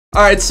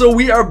Alright, so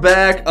we are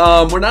back.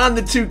 We're not on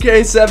the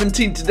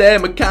 2K17 today.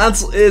 My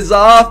console is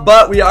off,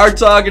 but we are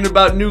talking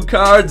about new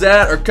cards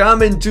that are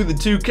coming to the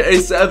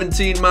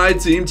 2K17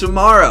 MyTEAM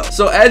tomorrow.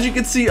 So as you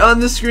can see on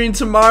the screen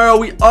tomorrow,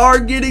 we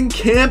are getting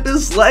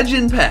Campus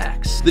Legend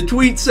packs. The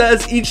tweet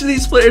says, each of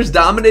these players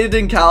dominated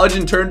in college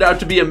and turned out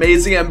to be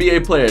amazing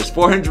NBA players.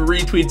 400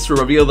 retweets to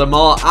reveal them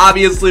all.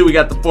 Obviously, we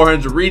got the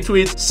 400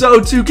 retweets. So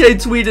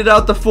 2K tweeted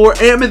out the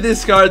 4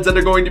 Amethyst cards that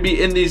are going to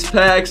be in these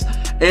packs.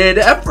 And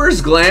at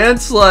first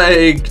glance,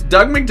 like,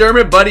 Doug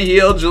McDermott, Buddy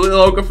Hield,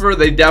 Jahlil Okafor,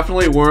 they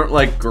definitely weren't,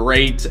 like,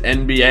 great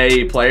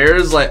NBA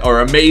players, like,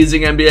 or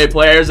amazing NBA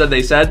players, that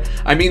they said.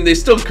 I mean, they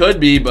still could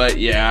be, but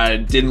yeah, I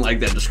didn't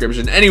like that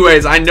description.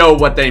 Anyways, I know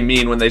what they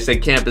mean when they say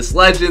Campus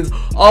Legends.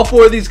 All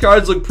 4 of these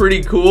cards look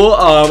pretty cool.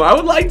 I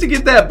would like to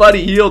get that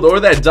Buddy Hield or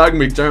that Doug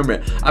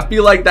McDermott. I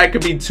feel like that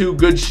could be 2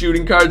 good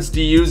shooting cards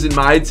to use in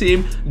my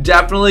team.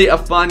 Definitely a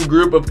fun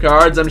group of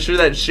cards. I'm sure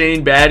that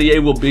Shane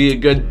Battier will be a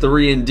good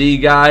 3-and-D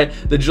guy.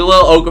 The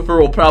Jahlil Okafor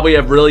will probably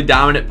have really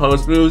dominant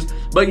post moves.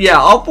 But yeah,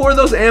 all 4 of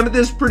those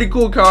Amethyst, pretty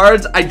cool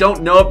cards. I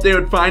don't know if they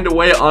would find a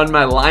way on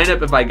my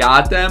lineup if I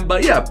got them.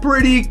 But yeah,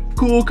 pretty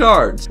cool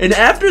cards. And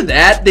after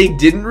that, they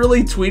didn't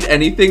really tweet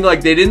anything.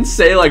 Like, they didn't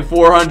say like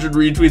 400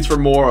 retweets for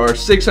more or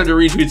 600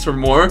 retweets for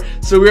more.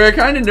 So we were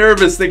kind of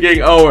nervous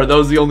thinking, oh, are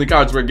those the only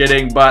cards we're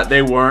getting? But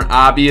they weren't,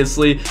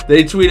 obviously.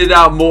 They tweeted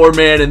out more,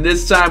 man. And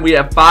this time we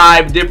have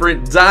 5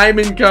 different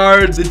Diamond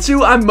cards. The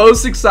 2 I'm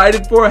most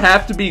excited for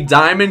have to be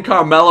Diamond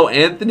Carmelo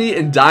Anthony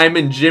and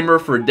Diamond Jimmer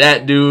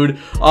Fredette, dude.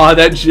 Oh,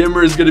 that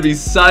Jimmer is going to be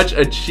such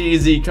a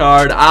cheesy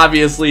card.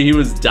 Obviously, he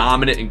was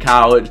dominant in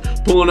college,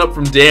 pulling up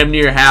from damn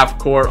near half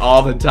court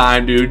all the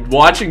time, dude.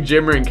 Watching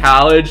Jimmer in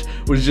college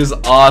was just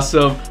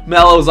awesome.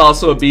 Melo's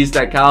also a beast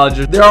at college.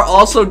 There are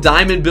also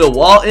Diamond Bill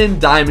Walton,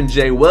 Diamond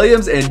Jay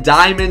Williams, and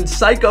Diamond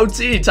Psycho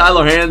T,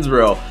 Tyler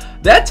Hansbrough.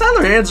 That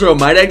Tyler Hansbrough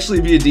might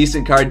actually be a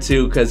decent card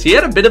too, because he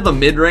had a bit of a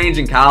mid-range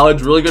in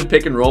college, really good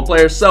pick and roll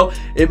player, so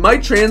it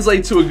might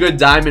translate to a good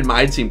Diamond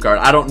MyTEAM card.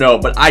 I don't know,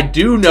 but I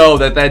do know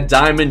that that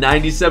Diamond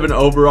 97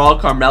 overall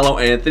Carmelo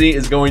Anthony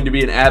is going to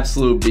be an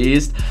absolute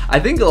beast. I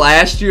think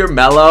last year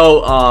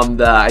Melo,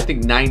 I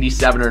think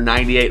 97 or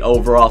 98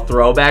 overall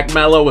throwback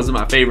Melo was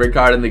my favorite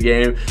card in the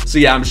game. So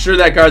yeah, I'm sure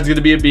that card's going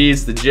to be a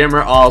beast. The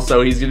Jimmer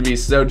also, he's going to be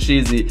so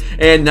cheesy.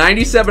 And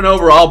 97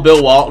 overall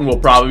Bill Walton will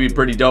probably be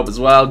pretty dope as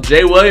well.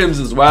 Jay Williams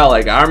as well.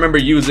 Like, I remember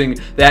using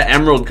that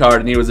Emerald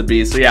card and he was a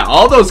beast. So yeah,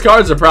 all those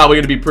cards are probably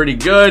going to be pretty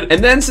good.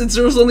 And then since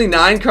there was only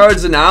 9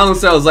 cards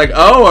announced, I was like,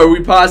 oh, are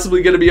we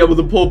possibly going to be able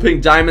to pull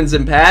pink diamonds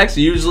in packs?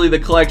 Usually the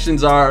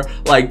collections are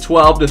like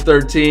 12 to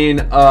 13.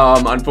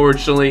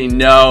 Unfortunately,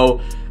 no.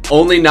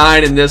 Only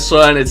 9 in this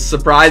one. It's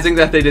surprising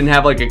that they didn't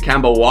have like a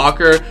Kemba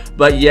Walker,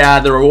 but yeah,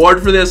 the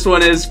reward for this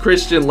one is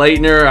Christian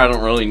Laettner. I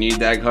don't really need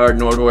that card,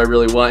 nor do I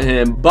really want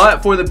him,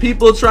 but for the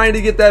people trying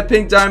to get that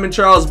pink diamond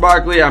Charles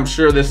Barkley, I'm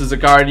sure this is a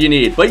card you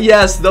need. But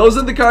yes, those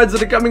are the cards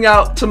that are coming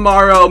out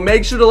tomorrow.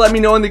 Make sure to let me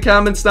know in the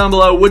comments down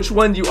below which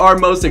one you are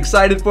most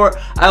excited for.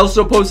 I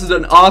also posted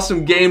an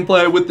awesome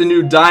gameplay with the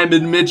new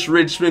Diamond Mitch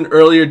Richmond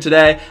earlier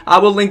today. I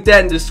will link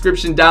that in the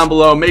description down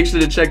below. Make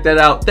sure to check that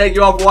out. Thank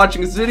you all for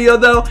watching this video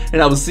though,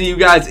 and I will see you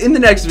guys in the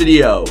next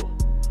video.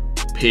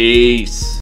 Peace.